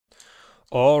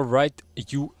Alright,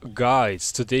 you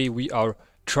guys, today we are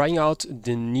trying out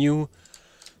the new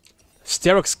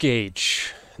Sterak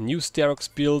Gage. New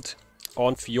Sterak build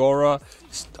on Fiora.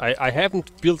 I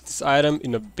haven't built this item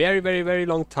in a very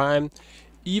long time,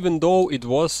 even though it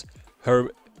was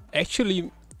actually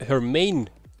her main,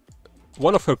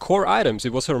 one of her core items.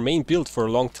 It was her main build for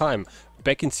a long time.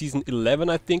 Back in season 11,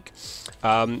 I think,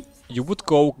 you would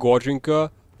go Gore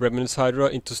Remnant's Hydra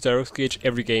into Sterak Gage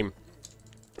every game.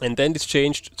 And then this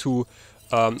changed to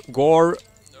Gore,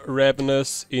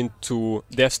 Ravenous into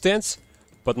Death Stance,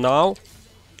 but now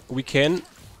we can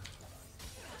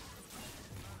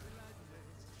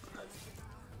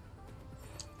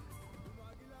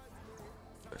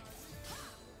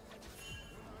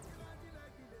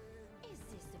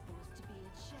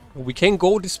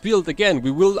go this build again.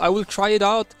 I will try it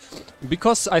out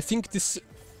because I think this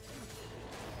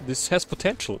has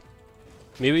potential.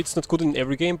 Maybe it's not good in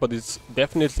every game, but it's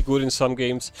definitely good in some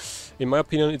games. In my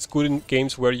opinion, it's good in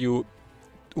games where you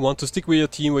want to stick with your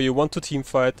team, where you want to team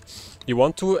fight. You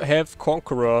want to have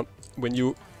Conqueror when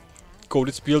you go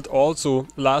this build. Also,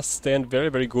 Last Stand,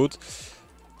 very good.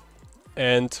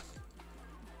 And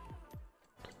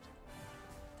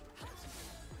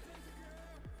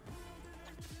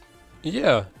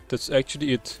yeah, that's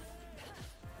actually it.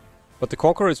 But the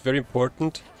Conqueror is very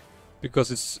important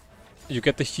because you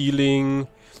get the healing,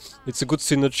 it's a good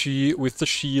synergy with the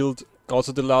shield.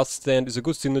 Also the Last Stand is a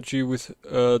good synergy with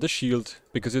the shield,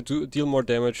 because you do deal more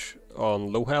damage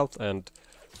on low health, and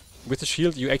with the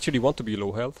shield you actually want to be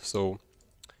low health, so...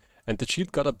 And the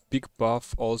shield got a big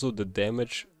buff, also the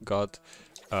damage got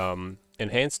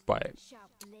enhanced by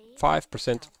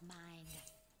 5%.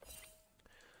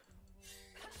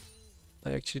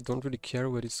 I actually don't really care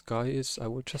where this guy is, I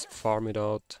will just farm it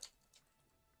out.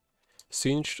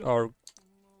 Singed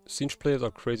players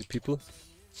are crazy people.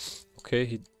 Okay,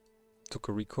 he took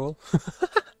a recall.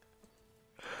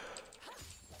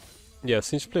 Yeah,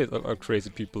 Singed players are crazy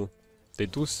people. They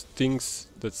do things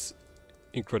that's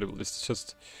incredible. It's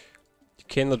just... You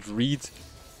cannot read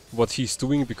what he's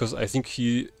doing, because I think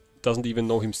he doesn't even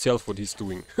know himself what he's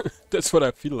doing. That's what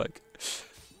I feel like.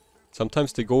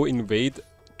 Sometimes they go invade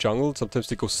jungle, sometimes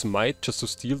they go smite just to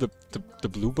steal the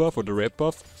blue buff or the red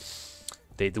buff.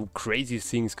 They do crazy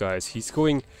things, guys. He's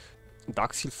going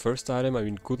Dark Seal first item. I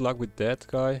mean, good luck with that,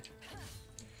 guy.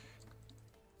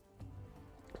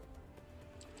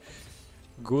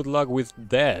 Good luck with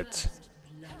that.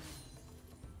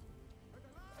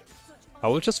 I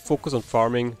will just focus on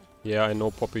farming. Yeah, I know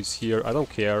Poppy's here. I don't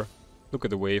care. Look at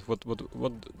the wave. What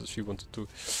does she want to do?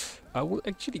 I will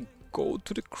actually go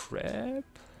to the crab.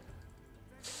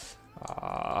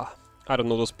 I don't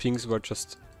know. Those pings were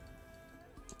just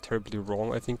terribly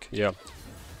wrong, I think. Yeah.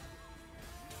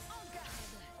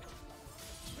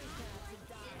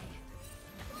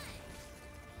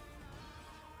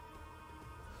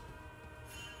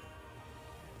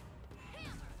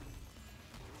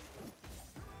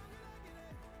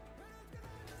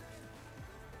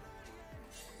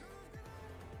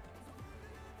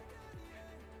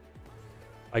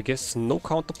 I guess no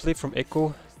counterplay from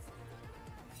Echo.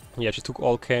 Yeah, she took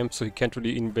all camps, so he can't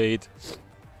really invade.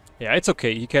 Yeah, it's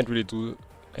okay, he can't really do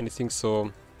anything,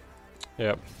 so...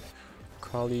 Yeah.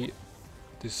 Kali,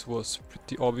 this was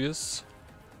pretty obvious.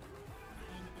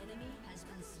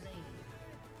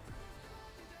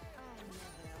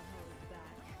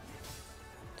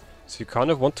 So you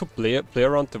kind of want to play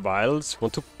around the vials,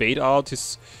 want to bait out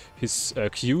his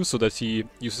Q so that he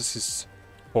uses his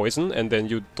poison, and then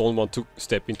you don't want to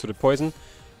step into the poison.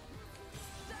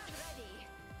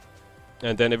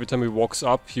 And then every time he walks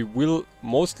up, he will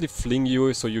mostly fling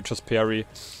you, so you just parry.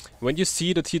 When you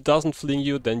see that he doesn't fling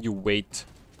you, then you wait.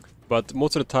 But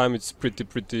most of the time it's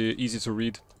pretty easy to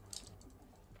read.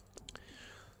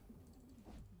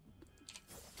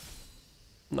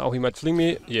 Now he might fling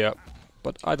me, yeah,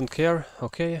 but I don't care.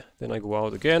 Okay, then I go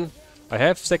out again. I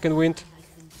have second wind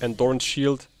and Doran's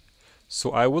shield,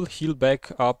 so I will heal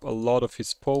back up a lot of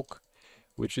his poke,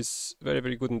 which is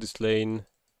very good in this lane.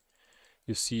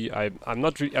 You see, I'm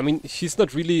not really... I mean, he's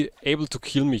not really able to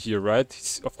kill me here,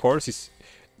 right? Of course, he's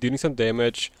dealing some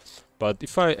damage, but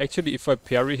if I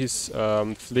parry his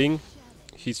fling,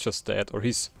 he's just dead, or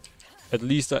he's... At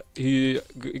least he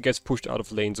gets pushed out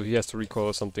of lane, so he has to recall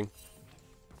or something.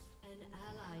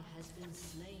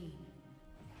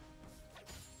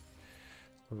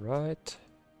 Alright.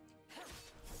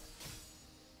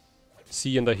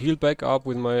 See, and I heal back up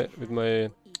with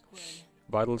my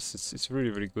vitals. It's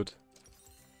really good.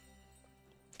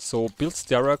 So build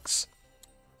Steraks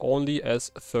only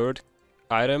as a third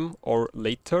item or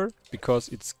later, because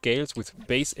it scales with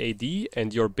base AD,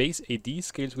 and your base AD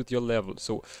scales with your level.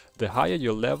 So the higher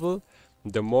your level,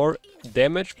 the more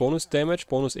damage, bonus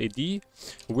AD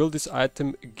will this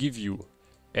item give you.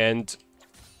 And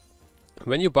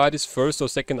when you buy this first or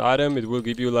second item, it will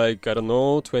give you like, I don't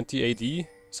know, 20 AD,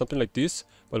 something like this.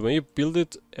 But when you build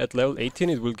it at level 18,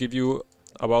 it will give you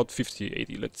about 50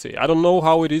 AD, let's say. I don't know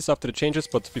how it is after the changes,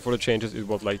 but before the changes it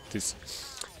was like this.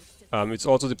 It's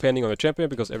also depending on the champion,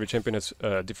 because every champion has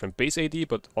different base AD,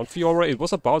 but on Fiora it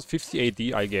was about 50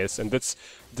 AD, I guess. And that's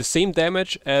the same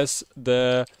damage as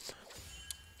the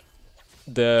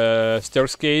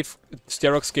Sterak's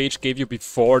Gage gave you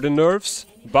before the nerfs,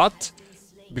 but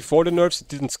before the nerfs it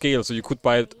didn't scale, so you could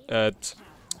buy it at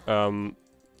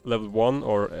level 1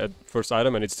 or at first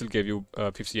item and it still gave you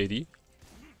 50 AD.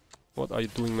 What are you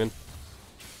doing, man?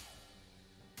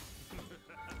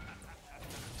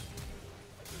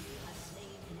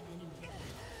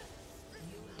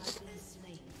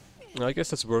 I guess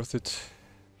that's worth it.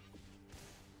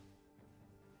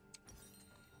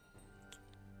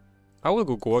 I will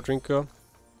go Gore Drinker,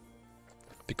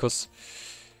 because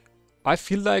I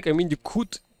feel like, I mean, you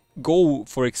could go,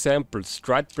 for example,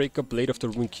 Stridebreaker, Blade of the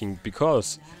Ruin King,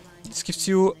 because this gives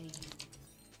you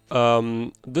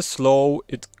the slow,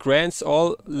 it grants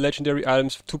all legendary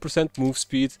items 2% move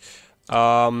speed.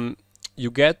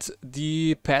 You get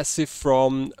the passive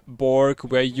from Borg,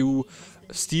 where you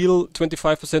steal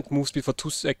 25% move speed for 2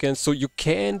 seconds, so you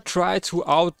can try to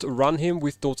outrun him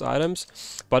with those items,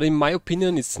 but in my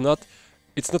opinion it's not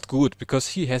good, because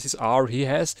he has his R, he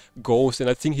has Ghost, and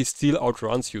I think he still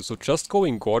outruns you. So just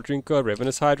going Gore Drinker,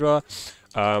 Ravenous Hydra,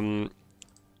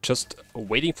 just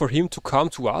waiting for him to come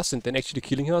to us and then actually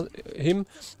killing him.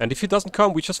 And if he doesn't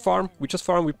come, we just farm,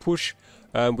 we push,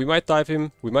 we might dive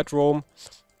him, we might roam.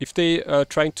 If they are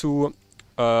trying to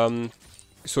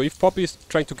so if Poppy is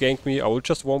trying to gank me, I will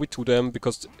just 1v2 them,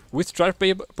 because with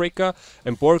Stridebreaker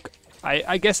and Borg,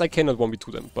 I guess I cannot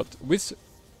 1v2 them, but with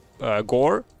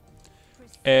Gore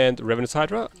and Ravenous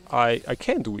Hydra, I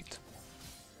can do it.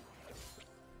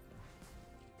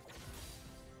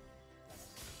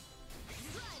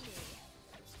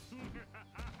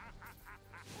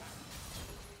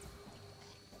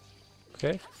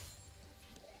 Okay.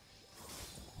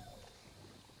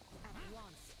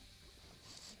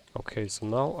 Okay, so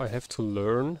now I have to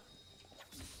learn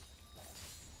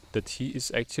that he is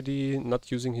actually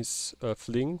not using his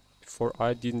fling. Before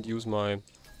I didn't use my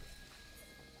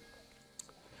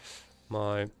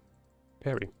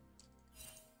parry.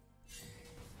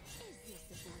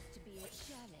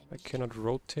 I cannot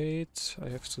rotate, I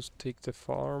have to take the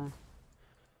farm,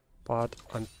 but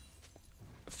I'm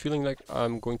feeling like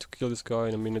I'm going to kill this guy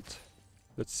in a minute.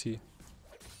 Let's see.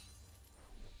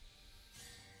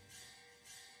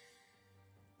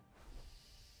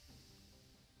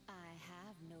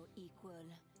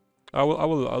 I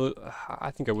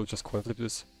think I will just coin flip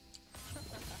this.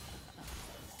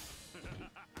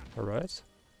 Alright.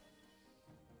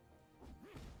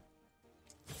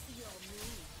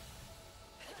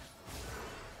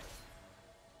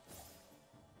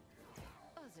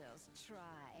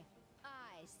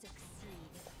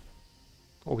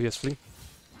 Oh, he has flee.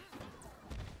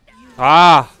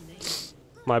 Ah!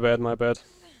 My bad, my bad.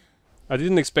 I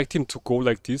didn't expect him to go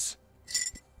like this.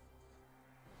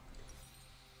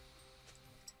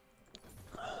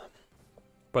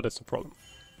 But that's the problem.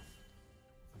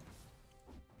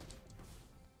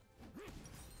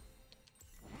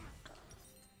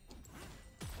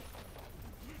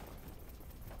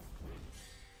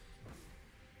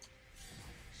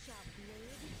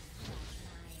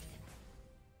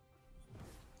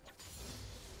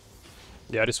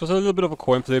 Yeah, this was a little bit of a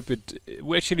coin flip. It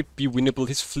will actually be winnable.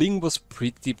 His fling was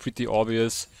pretty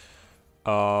obvious.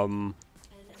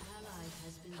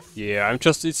 Yeah, I'm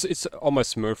just, it's on my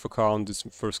Smurf account, this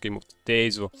first game of the day,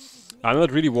 so I'm not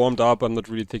really warmed up, I'm not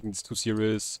really taking this too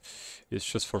serious. It's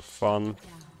just for fun.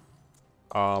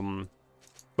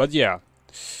 But yeah,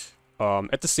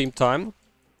 at the same time,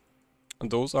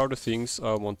 those are the things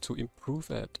I want to improve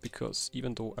at, because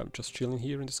even though I'm just chilling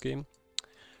here in this game,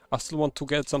 I still want to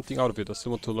get something out of it, I still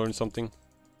want to learn something.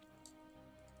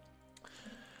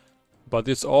 But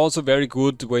it's also very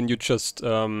good when you just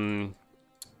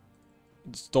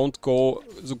don't go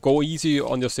easy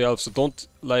on yourself, so don't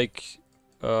like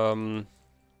go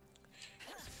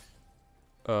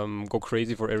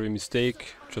crazy for every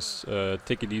mistake. Just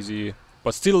take it easy,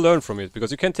 but still learn from it,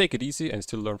 because you can take it easy and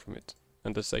still learn from it,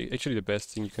 and that's actually the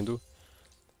best thing you can do,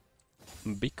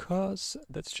 because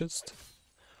that's just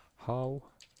how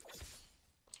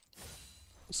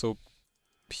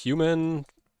human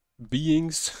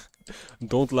beings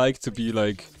don't like to be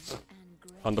like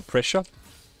under pressure.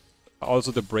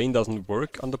 Also, the brain doesn't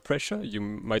work under pressure. You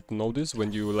might know this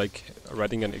when you like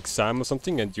writing an exam or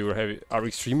something and you are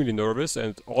extremely nervous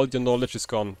and all your knowledge is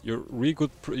gone. You're really good,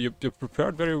 you're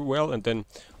prepared very well, and then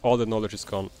all the knowledge is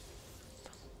gone.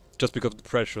 Just because of the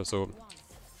pressure, so...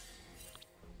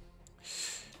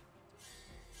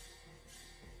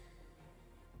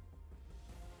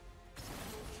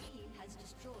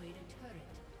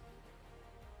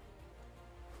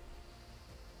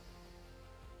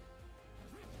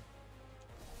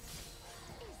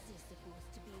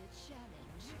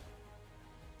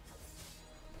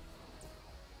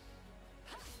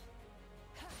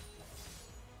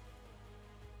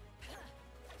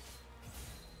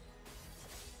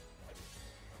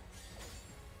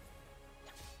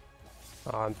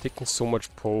 I'm taking so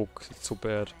much poke, it's so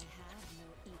bad.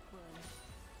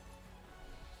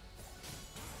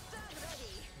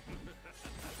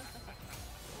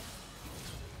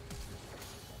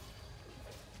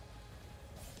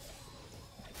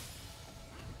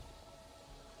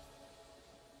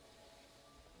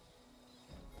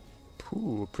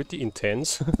 Ooh, pretty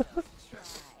intense.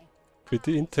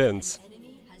 Pretty intense.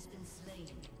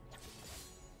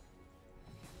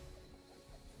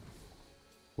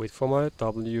 Wait for my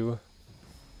W.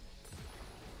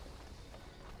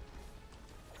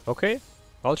 Okay,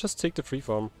 I'll just take the free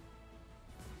farm.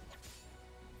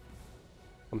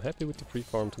 I'm happy with the free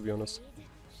farm, to be honest.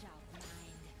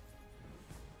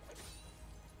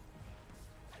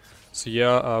 So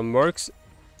yeah, mercs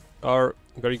are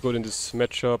very good in this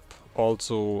matchup.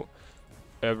 Also,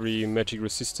 every magic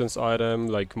resistance item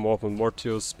like Morph and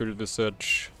Mortius, Spirit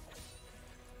Visage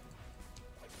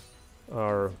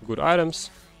are good items.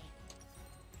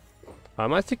 I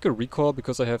might take a recall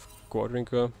because I have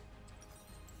Goredrinker.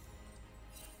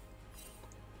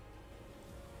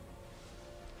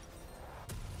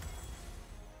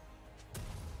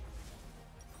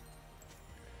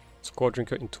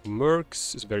 Goredrinker into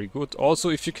Mercs is very good. Also,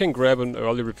 if you can grab an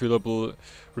early refillable,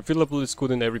 refillable is good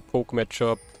in every poke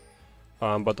matchup.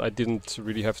 But I didn't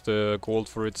really have the gold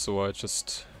for it, so I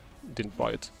just didn't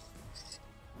buy it.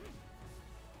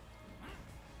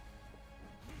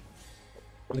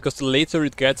 Because the later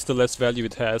it gets, the less value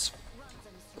it has.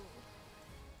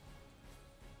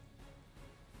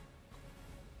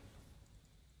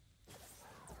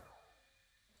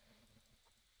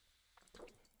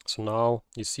 So now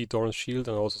you see Doran's shield,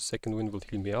 and also second wind will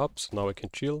heal me up, so now I can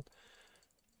chill.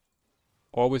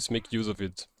 Always make use of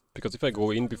it, because if I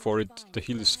go in before the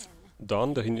heal is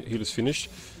done, the heal is finished,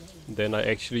 then I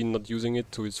actually not using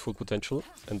it to its full potential,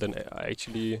 and then I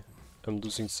actually am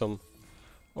losing some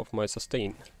of my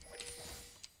sustain.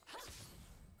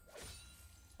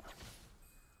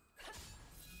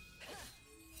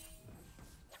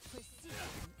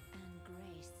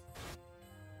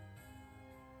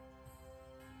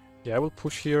 Yeah, I will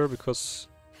push here because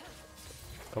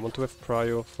I want to have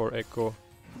Prio for Echo.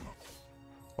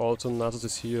 Also, Nasus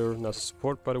is here. Nasus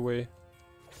support, by the way.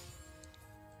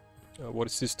 What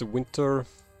is this? The winter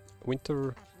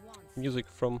music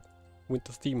from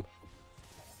Winter Theme.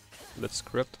 Let's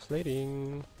grab the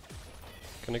plating.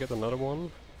 Can I get another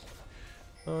one?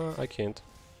 I can't.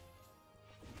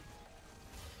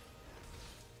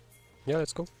 Yeah,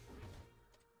 let's go.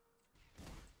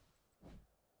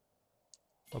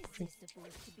 I'm pushing.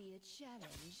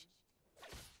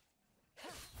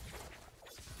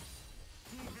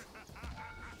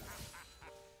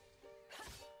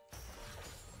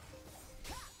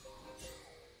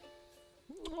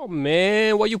 Oh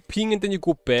man, why you ping and then you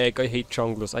go back? I hate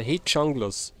junglers. I hate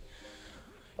junglers.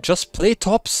 Just play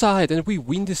topside and we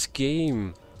win this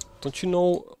game. Don't you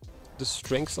know the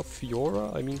strengths of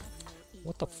Fiora? I mean,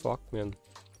 what the fuck, man?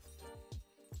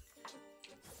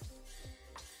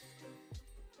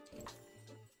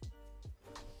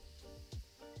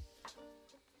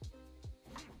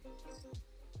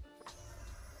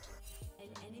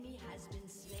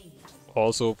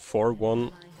 Also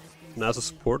 4-1 Nasus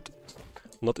support.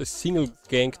 Not a single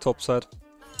gank topside.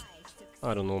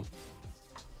 I don't know.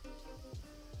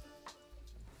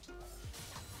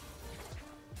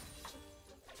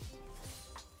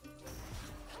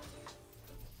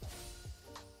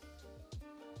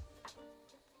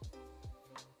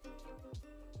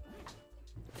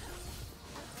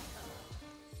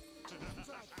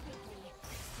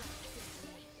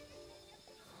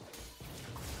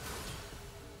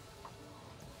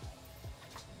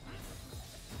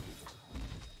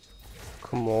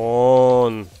 Come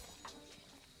on.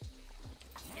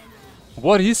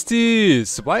 What is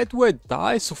this? Why do I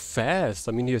die so fast?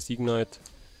 I mean, he has Ignite.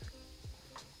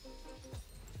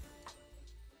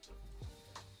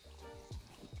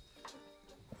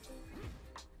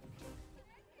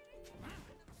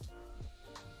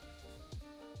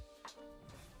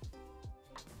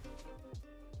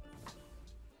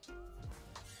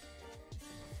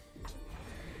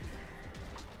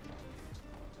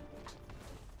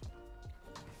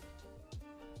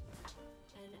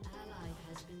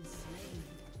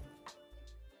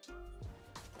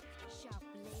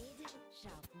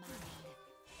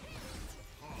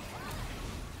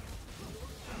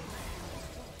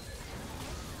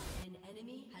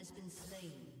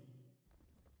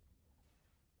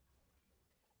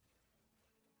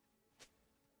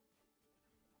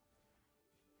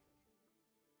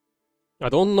 I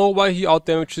don't know why he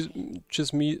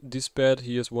outdamages me this bad.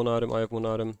 He has one item, I have one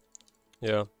item.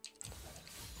 Yeah.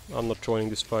 I'm not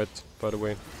joining this fight, by the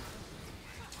way.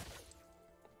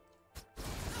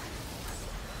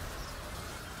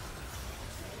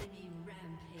 Enemy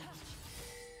rampage.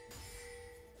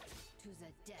 To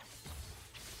the death.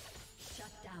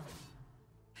 Shut down.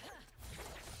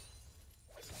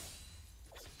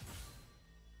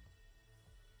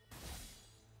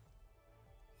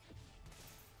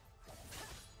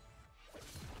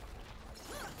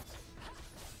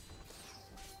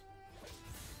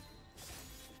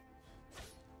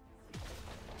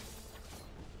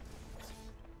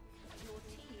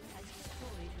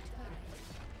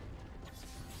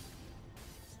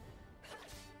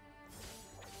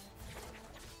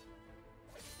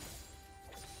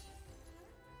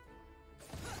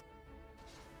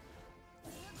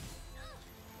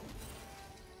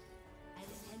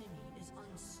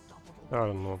 I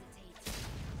don't know.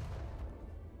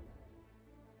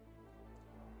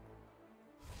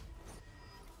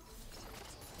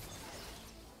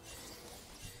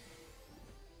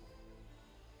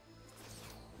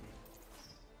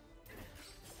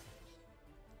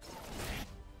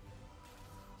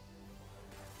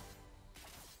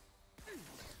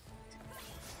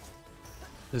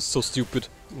 This is so stupid.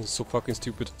 This is so fucking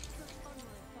stupid.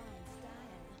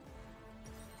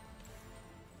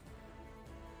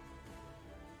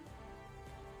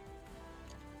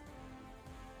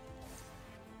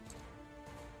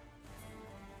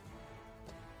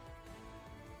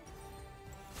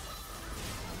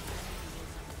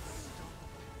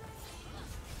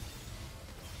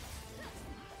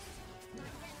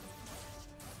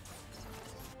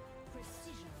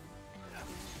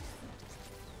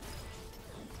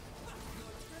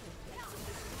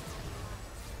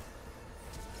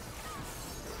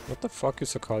 What the fuck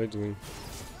is Akali doing?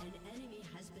 An enemy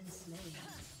has been slain.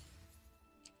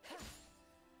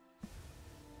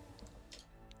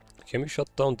 Can we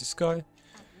shut down this guy?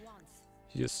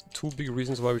 He has two big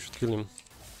reasons why we should kill him.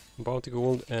 Bounty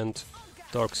Gold and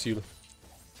Dark Seal.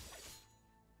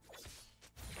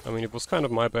 I mean, it was kind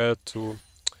of my bad to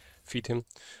feed him.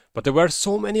 But there were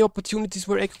so many opportunities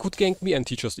where Echo could gank me and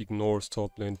he just ignores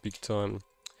top lane big time. Is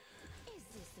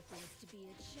this supposed to be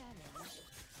a challenge?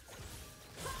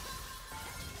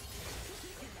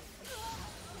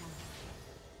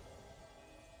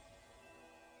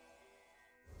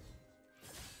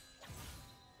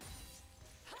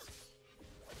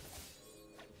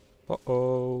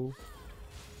 Uh-oh.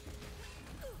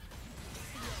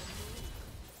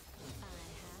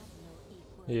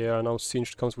 Yeah, now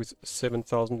Singed comes with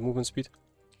 7,000 movement speed.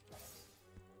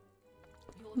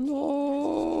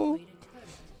 No.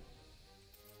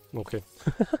 Okay.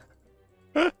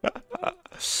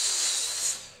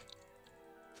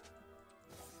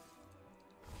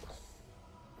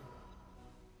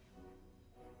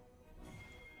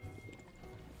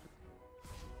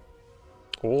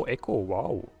 Oh, Echo,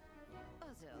 wow.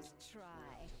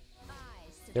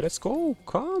 Yeah, let's go.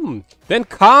 Come. Then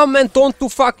come and don't do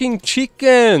fucking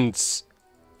chickens.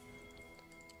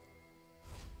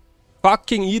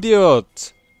 Fucking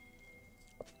idiot.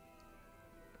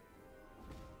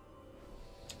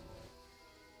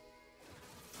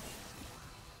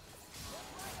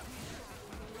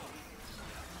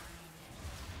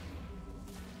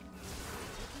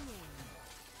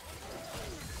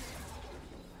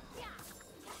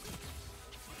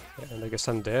 And I guess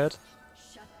I'm dead.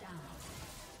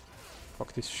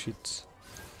 Fuck this shit.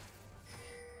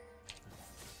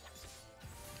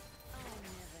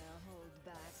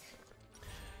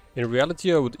 In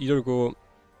reality, I would either go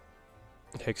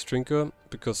Hex Drinker,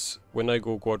 because when I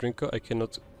go Gore Drinker, I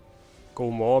cannot go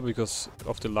more because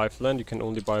of the lifeline. You can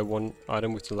only buy one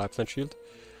item with the lifeline shield.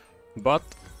 But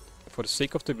for the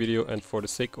sake of the video and for the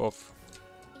sake of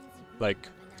like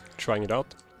trying it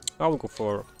out, I will go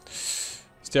for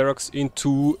Sterak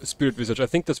into Spirit Visage. I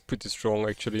think that's pretty strong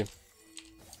actually.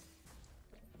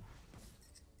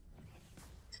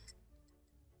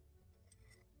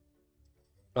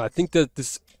 I think that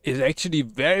this is actually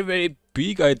very, very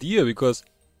big idea, because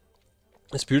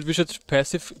a Spirit Visage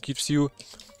passive gives you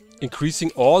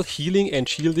increasing all healing and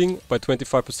shielding by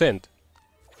 25%.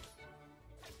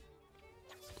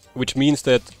 Which means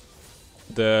that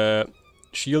the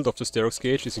shield of the Sterak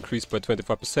Gage is increased by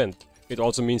 25%. It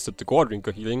also means that the Gore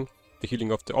Drinker healing, the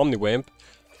healing of the Omniwamp,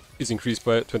 is increased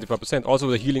by 25%. Also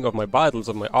the healing of my vitals,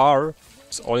 of my R,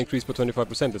 is all increased by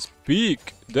 25%. That's big!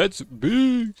 That's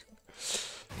big!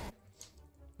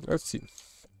 Let's see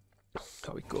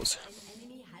how it goes. An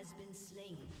enemy has been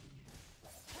slain.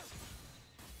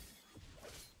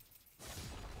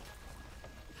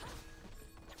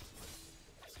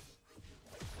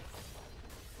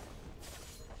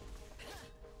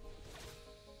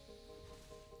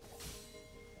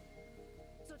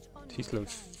 He's level...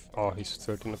 Oh, he's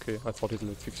 13, okay. I thought he's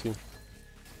level 15.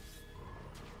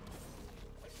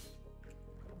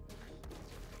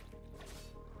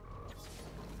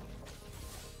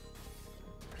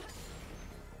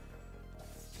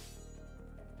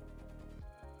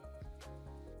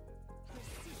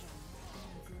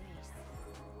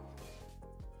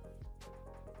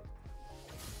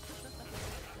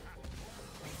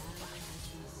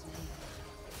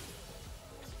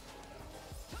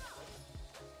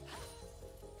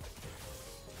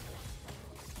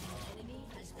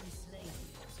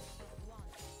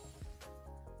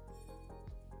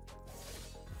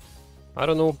 I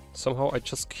don't know, somehow I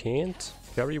just can't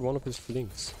parry one of his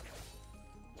flings.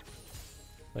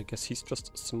 I guess he's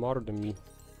just smarter than me.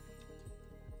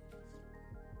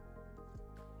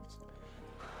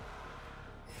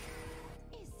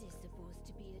 Is this supposed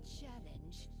to be a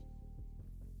challenge?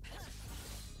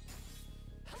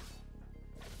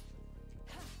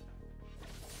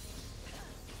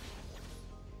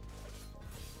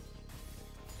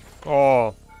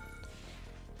 Oh!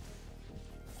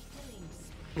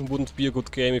 It wouldn't be a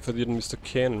good game if I didn't miss the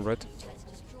cannon, right?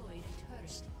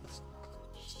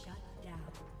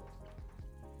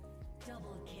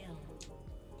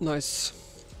 Nice.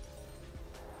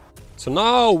 So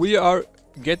now we are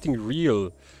getting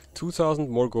real. 2000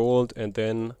 more gold, and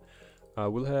then I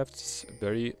will have this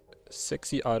very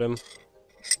sexy item.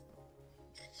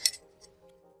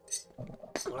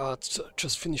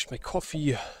 Just finished my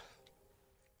coffee.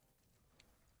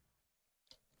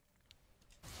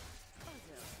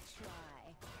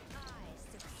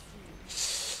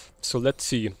 So let's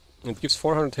see. It gives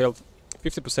 400 health,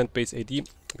 50% base AD.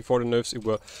 Before the nerfs it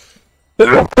were...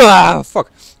 ah,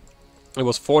 fuck! It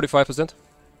was 45%.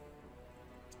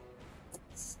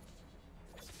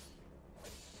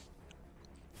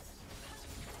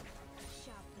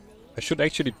 I should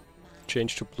actually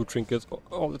change to blue trinkets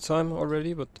all the time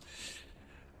already, but...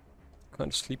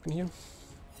 kind of sleeping here.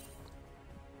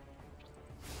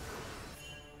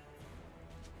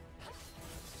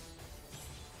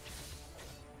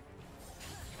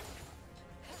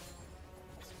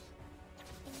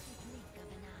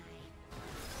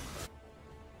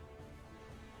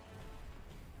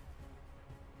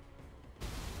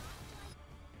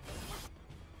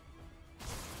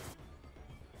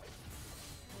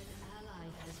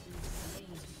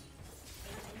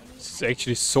 This is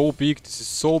actually so big, this is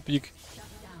so big.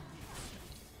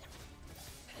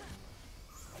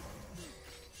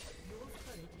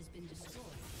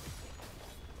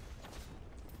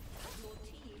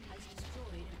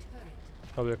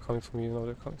 Now they're coming for me, now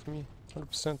they're coming for me.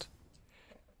 100%.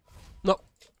 No!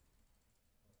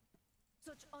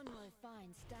 Such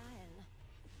unrefined style.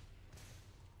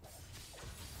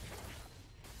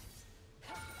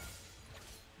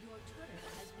 Your turret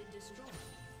has been destroyed.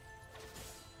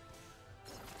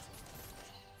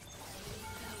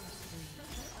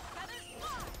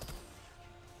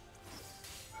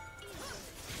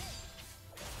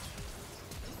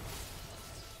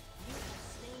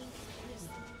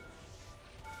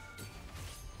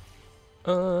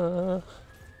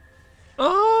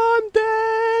 I'm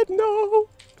dead! No!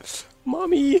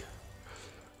 Mommy!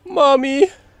 Mommy!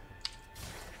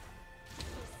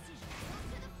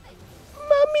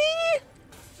 Mommy!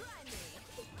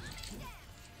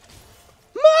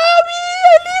 Mommy!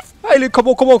 I live! I live! Come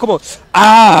on, come on, come on!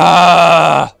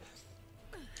 Ah!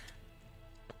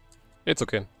 It's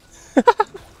okay.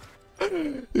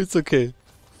 It's okay.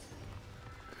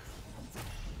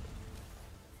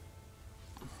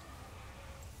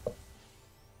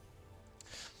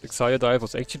 The Xayah dive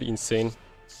was actually insane.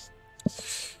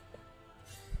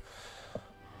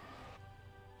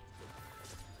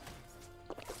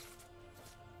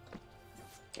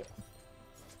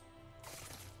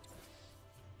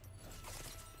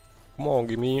 Come on,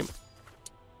 give me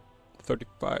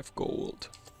 35 gold.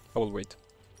 I will wait.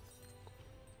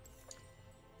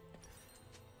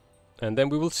 And then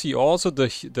we will see also the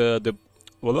shield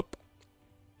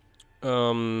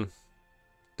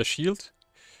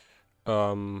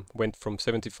went from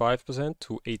 75%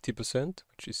 to 80%,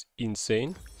 which is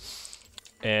insane.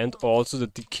 And also the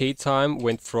decay time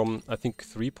went from, I think,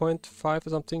 3.5 or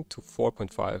something to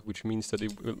 4.5, which means that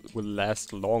it will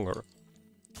last longer.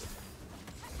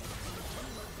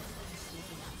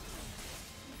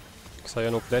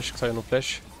 Xayah no flash, Xayah no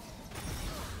flash.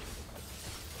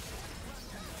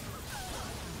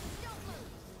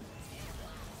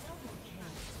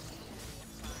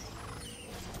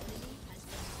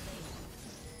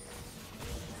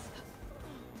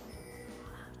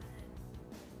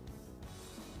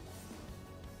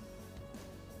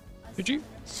 GG.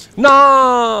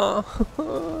 Nah!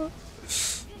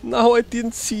 Now I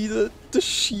didn't see the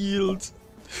shield.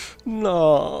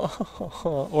 No.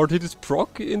 Or did it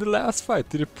proc in the last fight?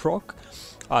 Did it proc?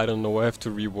 I don't know, I have to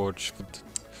rewatch. But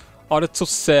oh, that's so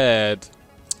sad.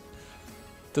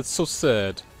 That's so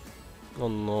sad. Oh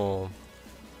no.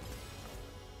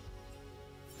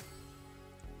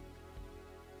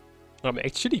 I'm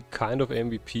actually kind of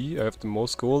MVP. I have the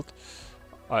most gold.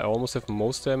 I almost have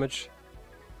most damage.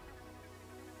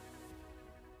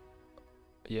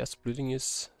 Yeah, splitting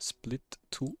is split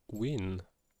to win.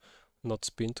 Not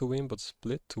spin to win, but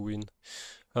split to win.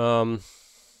 Alright,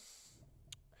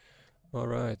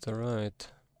 alright.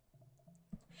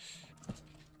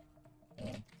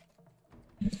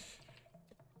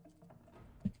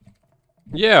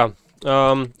 Yeah,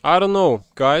 I don't know,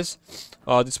 guys.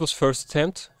 This was first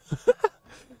attempt.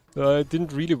 It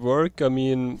didn't really work. I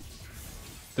mean,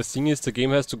 the thing is, the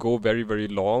game has to go very, very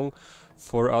long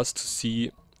for us to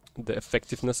see the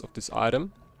effectiveness of this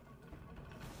item.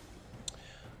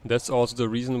 That's also the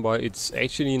reason why it's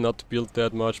actually not built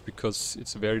that much, because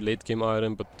it's a very late game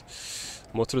item, but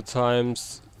most of the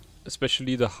times,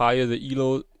 especially the higher the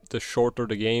elo, the shorter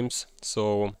the games,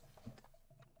 so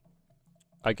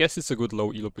I guess it's a good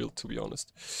low elo build, to be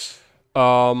honest.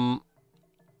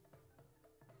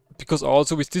 Because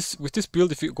also with this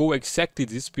build, if you go exactly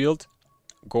this build,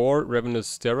 Gore,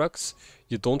 Ravenous, Steraks,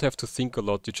 you don't have to think a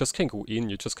lot, you just can go in,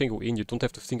 you don't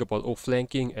have to think about, oh,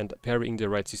 flanking and parrying the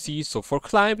right CC. So for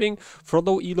climbing, for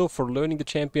low elo, for learning the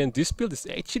champion, this build is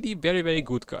actually very, very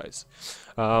good, guys.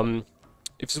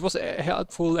 If this was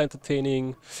helpful,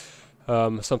 entertaining,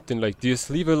 something like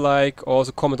this, leave a like,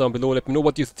 also comment down below, let me know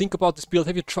what you think about this build.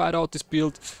 Have you tried out this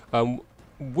build?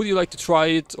 Would you like to try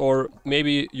it, or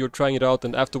maybe you're trying it out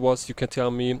and afterwards you can tell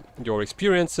me your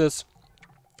experiences.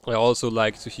 I also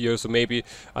like to hear, so maybe,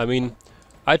 I mean,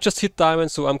 I just hit diamond,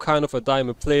 so I'm kind of a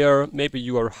diamond player. Maybe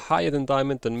you are higher than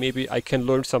diamond, and maybe I can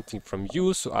learn something from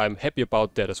you, so I'm happy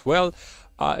about that as well.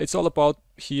 It's all about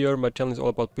here, my channel is all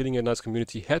about building a nice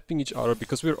community, helping each other,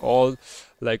 because we're all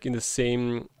like in the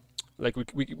same, like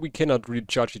we cannot really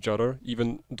judge each other,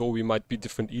 even though we might be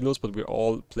different elos, but we're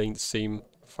all playing the same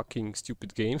fucking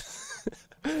stupid game.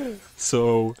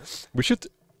 So we should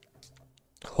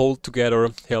hold together,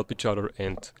 help each other,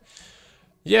 and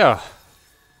yeah,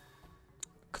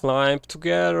 climb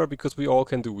together, because we all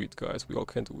can do it, guys. We all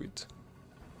can do it.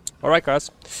 Alright,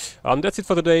 guys. That's it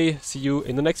for today. See you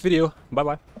in the next video. Bye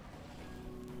bye.